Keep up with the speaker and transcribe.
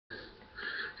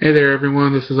Hey there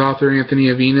everyone, this is author Anthony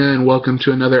Avina and welcome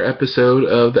to another episode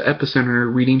of the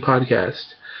Epicenter Reading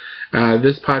Podcast.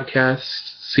 This podcast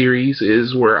series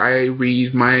is where I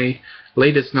read my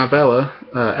latest novella,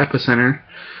 Epicenter,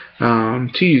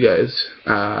 to you guys.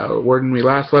 When we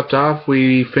last left off,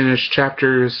 we finished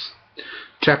Chapter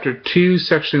 2,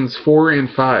 Sections 4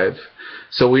 and 5.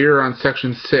 So we are on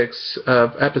Section 6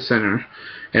 of Epicenter,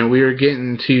 and we are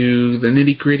getting to the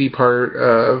nitty-gritty part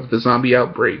of the zombie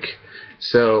outbreak.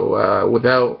 So,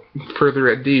 without further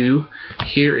ado,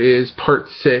 here is Part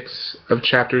 6 of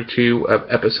Chapter 2 of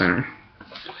Epicenter.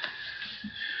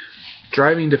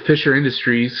 Driving to Fisher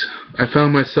Industries, I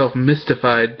found myself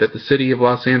mystified that the city of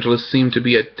Los Angeles seemed to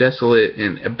be desolate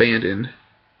and abandoned,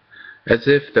 as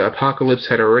if the apocalypse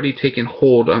had already taken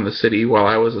hold on the city while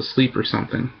I was asleep or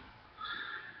something.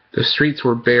 The streets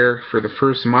were bare for the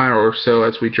first mile or so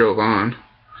as we drove on,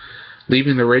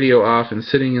 leaving the radio off and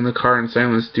sitting in the car in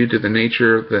silence due to the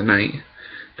nature of the night.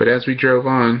 But as we drove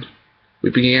on, we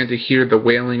began to hear the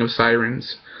wailing of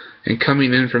sirens, and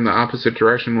coming in from the opposite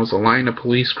direction was a line of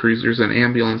police cruisers and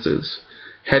ambulances,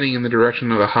 heading in the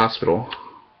direction of the hospital.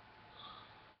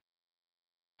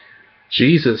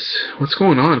 "Jesus, what's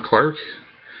going on, Clark?"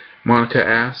 Monica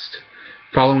asked,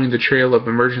 following the trail of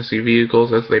emergency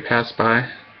vehicles as they passed by.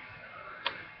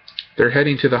 "They're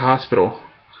heading to the hospital.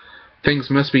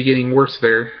 Things must be getting worse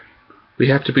there. We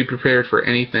have to be prepared for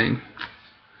anything."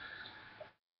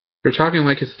 "You're talking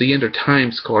like it's the end of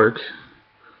times, Clark.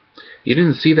 You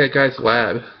didn't see that guy's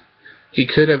lab. He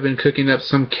could have been cooking up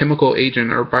some chemical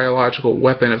agent or biological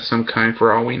weapon of some kind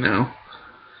for all we know.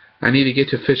 I need to get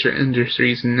to Fisher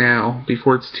Industries now,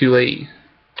 before it's too late."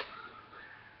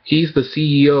 "He's the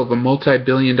CEO of a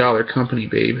multi-billion-dollar company,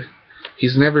 babe.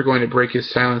 He's never going to break his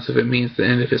silence if it means the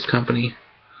end of his company."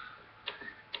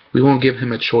 "We won't give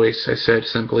him a choice," I said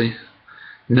simply,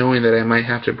 knowing that I might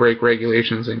have to break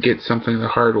regulations and get something the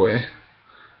hard way.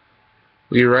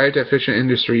 We arrived at Fisher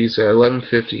Industries at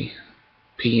 11:50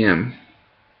 p.m.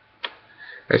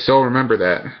 I still remember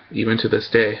that, even to this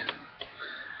day.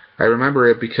 I remember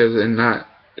it because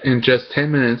in just 10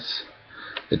 minutes,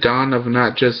 the dawn of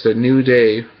not just a new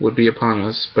day would be upon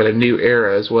us, but a new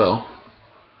era as well.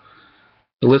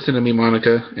 Listen to me,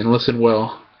 Monica, and listen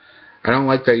well. I don't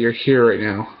like that you're here right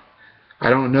now. I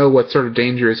don't know what sort of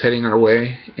danger is heading our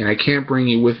way, and I can't bring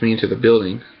you with me into the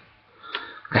building.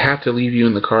 I have to leave you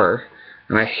in the car,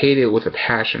 and I hate it with a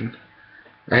passion.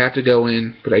 I have to go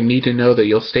in, but I need to know that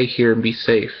you'll stay here and be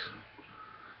safe."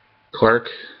 "Clark,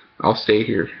 I'll stay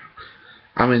here.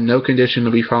 I'm in no condition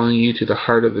to be following you to the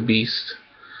heart of the beast.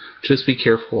 Just be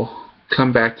careful,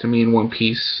 come back to me in one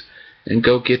piece, and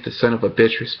go get the son of a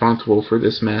bitch responsible for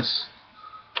this mess."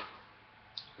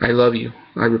 "I love you,"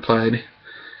 I replied,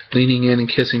 leaning in and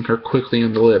kissing her quickly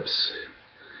on the lips.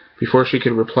 Before she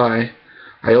could reply,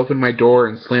 I opened my door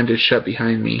and slammed it shut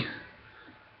behind me.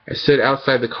 I stood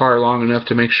outside the car long enough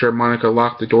to make sure Monica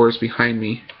locked the doors behind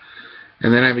me,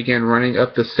 and then I began running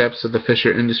up the steps of the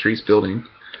Fisher Industries building,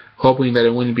 hoping that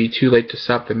it wouldn't be too late to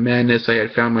stop the madness I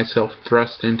had found myself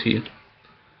thrust into.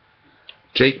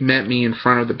 Jake met me in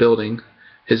front of the building,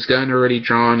 his gun already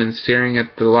drawn and staring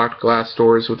at the locked glass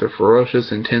doors with a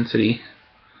ferocious intensity.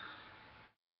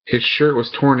 His shirt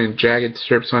was torn in jagged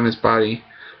strips on his body,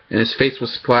 and his face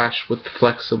was splashed with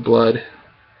flecks of blood.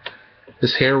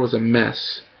 His hair was a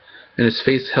mess, and his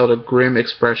face held a grim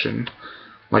expression,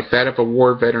 like that of a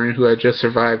war veteran who had just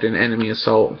survived an enemy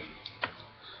assault.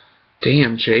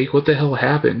 "Damn, Jake, what the hell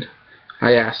happened?"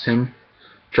 I asked him,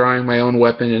 drawing my own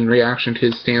weapon in reaction to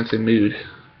his stance and mood.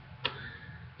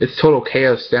 "It's total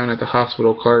chaos down at the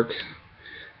hospital, Clark.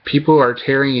 People are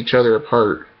tearing each other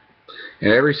apart,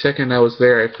 and every second I was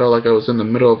there I felt like I was in the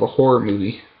middle of a horror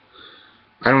movie.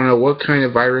 I don't know what kind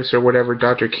of virus or whatever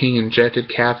Dr. King injected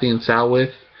Kathy and Sal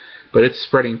with, but it's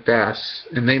spreading fast,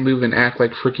 and they move and act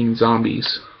like freaking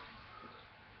zombies."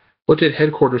 "What did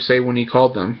headquarters say when you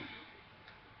called them?"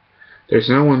 "There's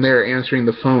no one there answering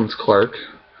the phones, Clark.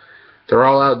 They're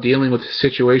all out dealing with the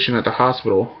situation at the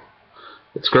hospital.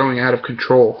 It's growing out of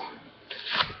control."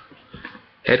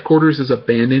 "Headquarters is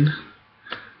abandoned?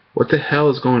 What the hell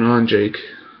is going on, Jake?"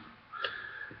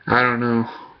 "I don't know,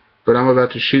 but I'm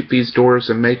about to shoot these doors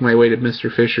and make my way to Mr.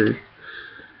 Fisher.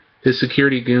 His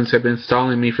security goons have been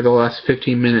stalling me for the last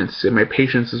 15 minutes, and my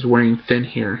patience is wearing thin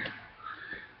here."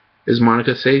 "Is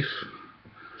Monica safe?"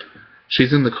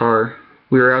 "She's in the car.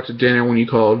 We were out to dinner when you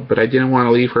called, but I didn't want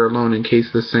to leave her alone in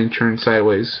case this thing turned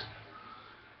sideways."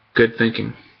 "Good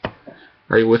thinking.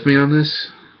 Are you with me on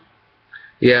this?"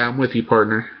 "Yeah, I'm with you,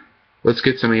 partner. Let's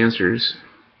get some answers."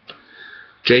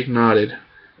 Jake nodded,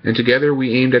 and together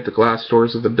we aimed at the glass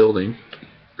doors of the building.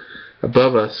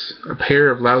 Above us, a pair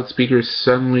of loudspeakers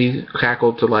suddenly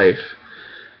cackled to life,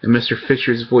 and Mr.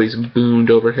 Fisher's voice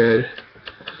boomed overhead.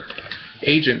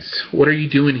 "Agents, what are you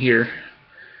doing here?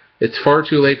 It's far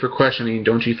too late for questioning,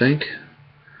 don't you think?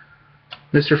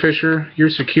 Mr. Fisher, your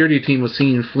security team was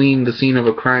seen fleeing the scene of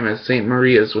a crime at St.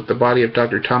 Maria's with the body of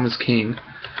Dr. Thomas King.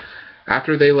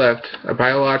 After they left, a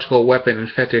biological weapon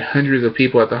infected hundreds of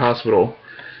people at the hospital,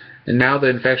 and now the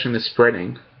infection is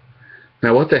spreading.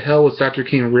 Now what the hell was Dr.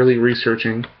 King really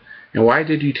researching, and why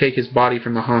did you take his body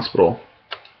from the hospital?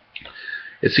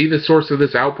 Is he the source of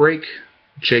this outbreak?"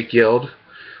 Jake yelled,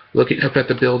 looking up at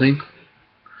the building.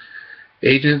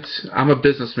 "Agents, I'm a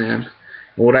businessman,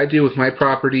 and what I do with my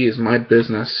property is my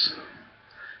business.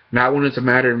 Not when it's a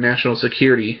matter of national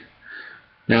security.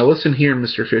 Now listen here,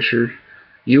 Mr. Fisher.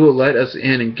 You will let us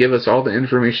in and give us all the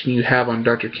information you have on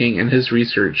Dr. King and his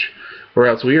research, or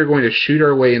else we are going to shoot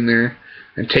our way in there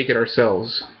and take it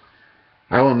ourselves.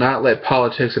 I will not let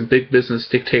politics and big business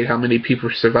dictate how many people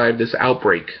survive this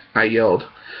outbreak," I yelled,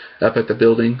 up at the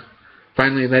building,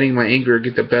 finally letting my anger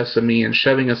get the best of me and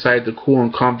shoving aside the cool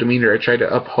and calm demeanor I tried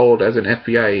to uphold as an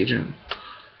FBI agent.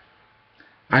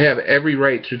 "I have every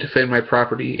right to defend my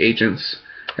property, agents,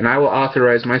 and I will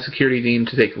authorize my security team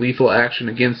to take lethal action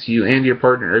against you and your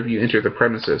partner if you enter the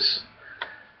premises.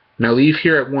 Now leave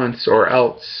here at once, or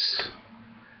else..."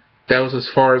 That was as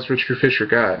far as Richard Fisher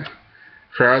got,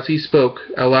 for as he spoke,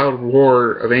 a loud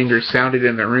roar of anger sounded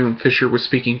in the room Fisher was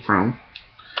speaking from.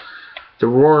 The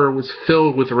roar was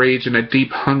filled with rage and a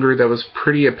deep hunger that was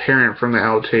pretty apparent from the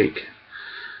outtake,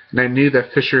 and I knew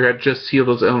that Fisher had just sealed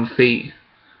his own fate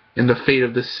and the fate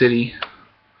of this city.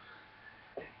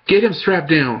 "Get him strapped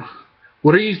down!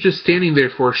 What are you just standing there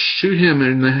for? Shoot him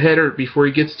in the head before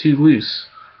he gets too loose."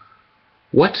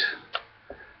 "What?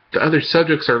 The other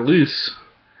subjects are loose.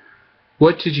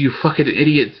 What did you fucking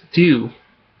idiots do?"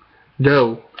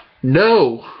 "No.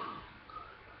 No!"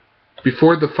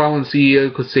 Before the fallen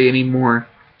CEO could say any more,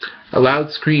 a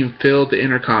loud scream filled the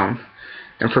intercom,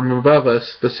 and from above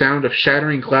us, the sound of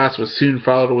shattering glass was soon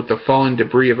followed with the falling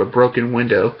debris of a broken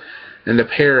window and a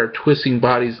pair of twisting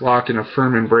bodies locked in a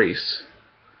firm embrace.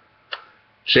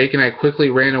 Jake and I quickly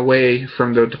ran away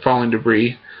from the falling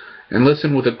debris and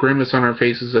listened with a grimace on our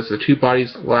faces as the two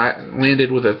bodies landed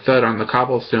with a thud on the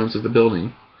cobblestones of the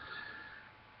building.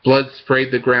 Blood sprayed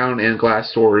the ground and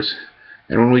glass doors,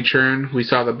 and when we turned, we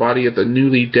saw the body of the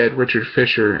newly dead Richard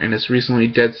Fisher and his recently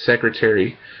dead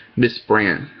secretary, Miss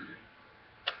Brandt.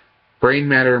 Brain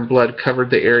matter and blood covered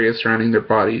the area surrounding their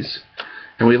bodies,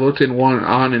 and we looked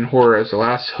on in horror as the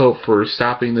last hope for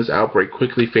stopping this outbreak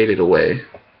quickly faded away.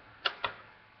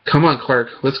 "Come on,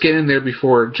 Clark, let's get in there,"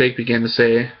 Jake began to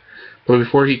say. But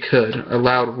before he could, a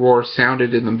loud roar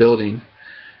sounded in the building,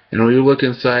 and when we looked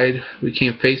inside, we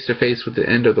came face to face with the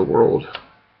end of the world.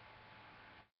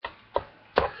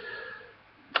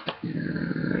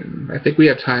 And I think we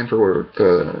have time for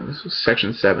the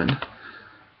Section 7.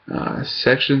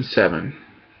 Section 7.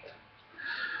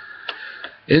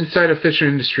 Inside of Fisher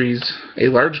Industries, a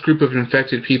large group of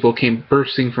infected people came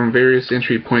bursting from various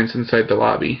entry points inside the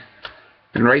lobby,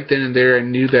 and right then and there I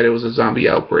knew that it was a zombie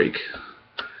outbreak.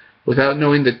 Without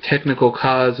knowing the technical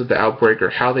cause of the outbreak or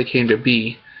how they came to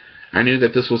be, I knew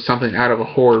that this was something out of a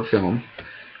horror film,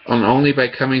 and only by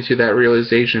coming to that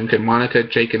realization could Monica,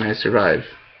 Jake, and I survive.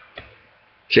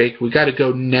 "Jake, we gotta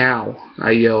go now,"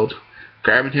 I yelled,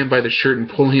 grabbing him by the shirt and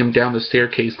pulling him down the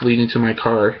staircase leading to my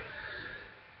car.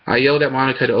 I yelled at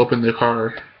Monica to open the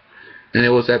car, and it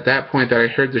was at that point that I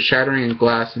heard the shattering of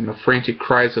glass and the frantic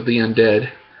cries of the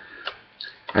undead.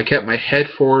 I kept my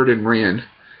head forward and ran,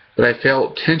 but I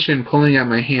felt tension pulling at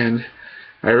my hand.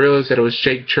 I realized that it was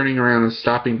Jake turning around and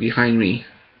stopping behind me.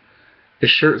 His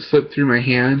shirt slipped through my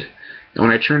hand, and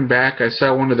when I turned back, I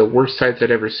saw one of the worst sights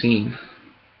I'd ever seen.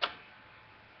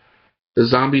 The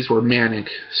zombies were manic,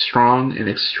 strong, and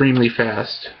extremely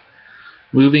fast.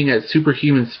 Moving at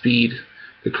superhuman speed,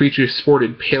 the creatures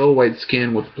sported pale white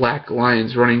skin with black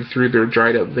lines running through their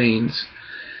dried-up veins,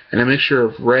 and a mixture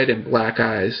of red and black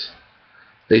eyes.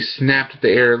 They snapped at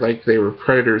the air like they were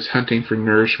predators hunting for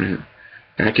nourishment,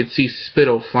 and I could see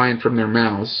spittle flying from their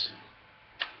mouths.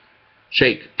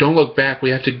 "Jake, don't look back, we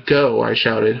have to go," I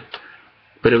shouted.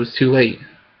 But it was too late.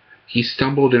 He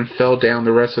stumbled and fell down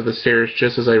the rest of the stairs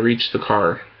just as I reached the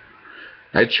car.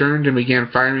 I turned and began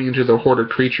firing into the horde of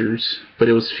creatures, but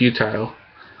it was futile.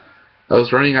 I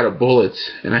was running out of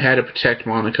bullets, and I had to protect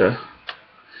Monica.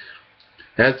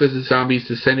 As the zombies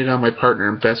descended on my partner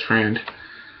and best friend,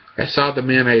 I saw the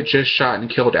man I had just shot and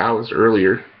killed hours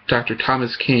earlier, Dr.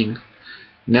 Thomas King,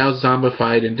 now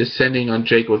zombified and descending on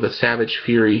Jake with a savage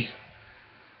fury.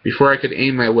 Before I could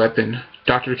aim my weapon,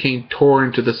 Dr. King tore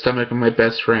into the stomach of my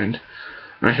best friend,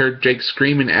 I heard Jake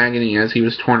scream in agony as he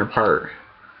was torn apart.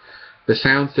 The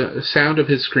sound of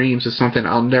his screams is something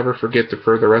I'll never forget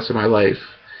for the rest of my life,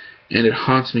 and it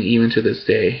haunts me even to this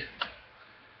day.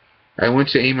 I went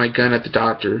to aim my gun at the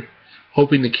doctor,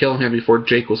 hoping to kill him before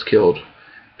Jake was killed,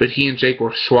 but he and Jake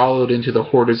were swallowed into the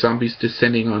horde of zombies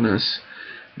descending on us,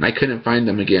 and I couldn't find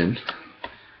them again.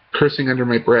 Cursing under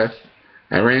my breath,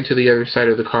 I ran to the other side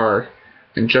of the car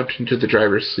and jumped into the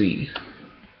driver's seat.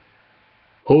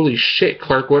 "Holy shit,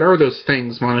 Clark, what are those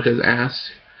things?" Monica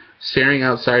asked, staring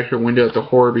outside her window at the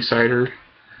horror beside her.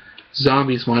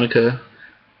 "Zombies, Monica.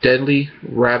 Deadly,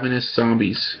 ravenous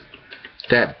zombies.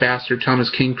 That bastard Thomas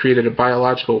King created a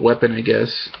biological weapon, I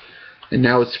guess, and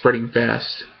now it's spreading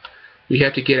fast. We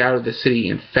have to get out of the city,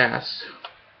 and fast."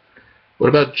 "What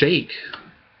about Jake?"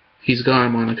 "He's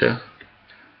gone, Monica.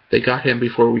 They got him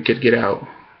before we could get out."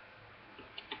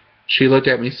 She looked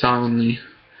at me solemnly,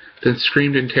 then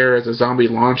screamed in terror as a zombie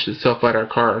launched itself at our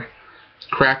car,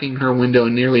 cracking her window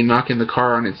and nearly knocking the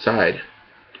car on its side.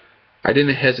 I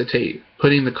didn't hesitate,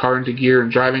 putting the car into gear and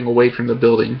driving away from the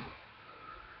building.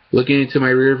 Looking into my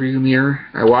rearview mirror,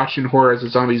 I watched in horror as the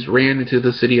zombies ran into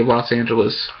the city of Los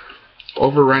Angeles,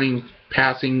 overrunning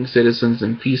passing citizens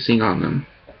and feasting on them.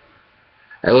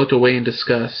 I looked away in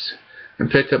disgust,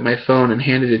 and picked up my phone and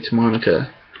handed it to Monica,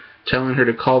 telling her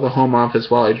to call the home office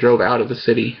while I drove out of the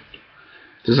city.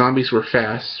 The zombies were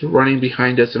fast, running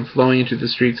behind us and flowing into the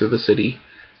streets of the city,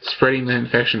 spreading the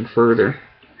infection further.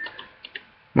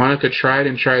 Monica tried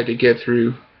and tried to get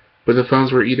through, but the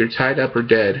phones were either tied up or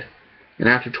dead, and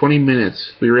after 20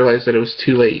 minutes, we realized that it was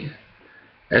too late.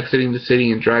 Exiting the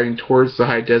city and driving towards the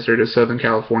high desert of Southern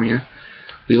California,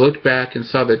 we looked back and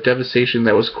saw the devastation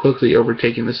that was quickly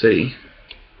overtaking the city.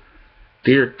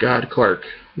 "Dear God, Clark,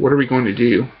 what are we going to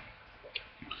do?"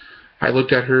 I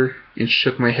looked at her and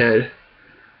shook my head,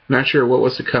 not sure what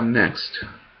was to come next.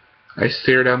 I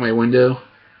stared out my window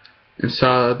and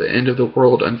saw the end of the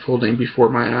world unfolding before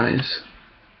my eyes.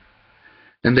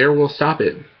 And there we'll stop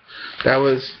it. That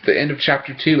was the end of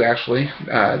Chapter 2, actually.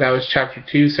 That was Chapter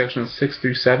 2, Sections 6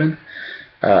 through 7.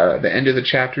 The end of the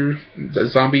chapter, the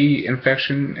zombie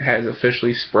infection has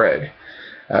officially spread.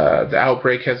 The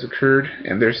outbreak has occurred,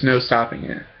 and there's no stopping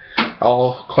it.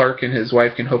 All Clark and his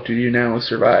wife can hope to do now is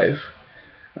survive.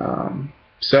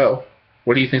 So,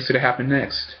 what do you think's going to happen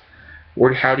next?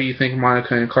 How do you think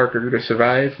Monica and Clark are going to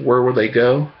survive? Where will they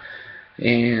go?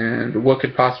 And what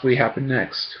could possibly happen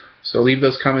next? So leave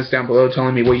those comments down below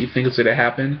telling me what you think is going to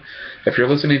happen. If you're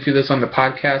listening to this on the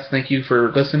podcast, thank you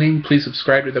for listening. Please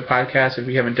subscribe to the podcast if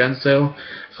you haven't done so.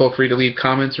 Feel free to leave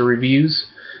comments or reviews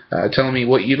telling me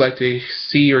what you'd like to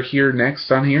see or hear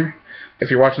next on here. If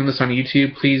you're watching this on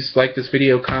YouTube, please like this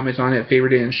video, comment on it,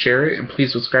 favorite it, and share it. And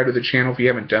please subscribe to the channel if you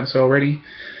haven't done so already.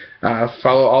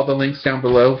 Follow all the links down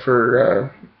below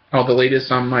for all the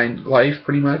latest on my life,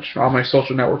 pretty much. All my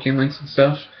social networking links and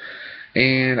stuff.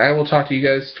 And I will talk to you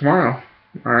guys tomorrow.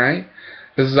 Alright?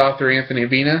 This is author Anthony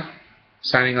Avina,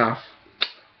 signing off.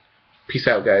 Peace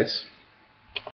out, guys.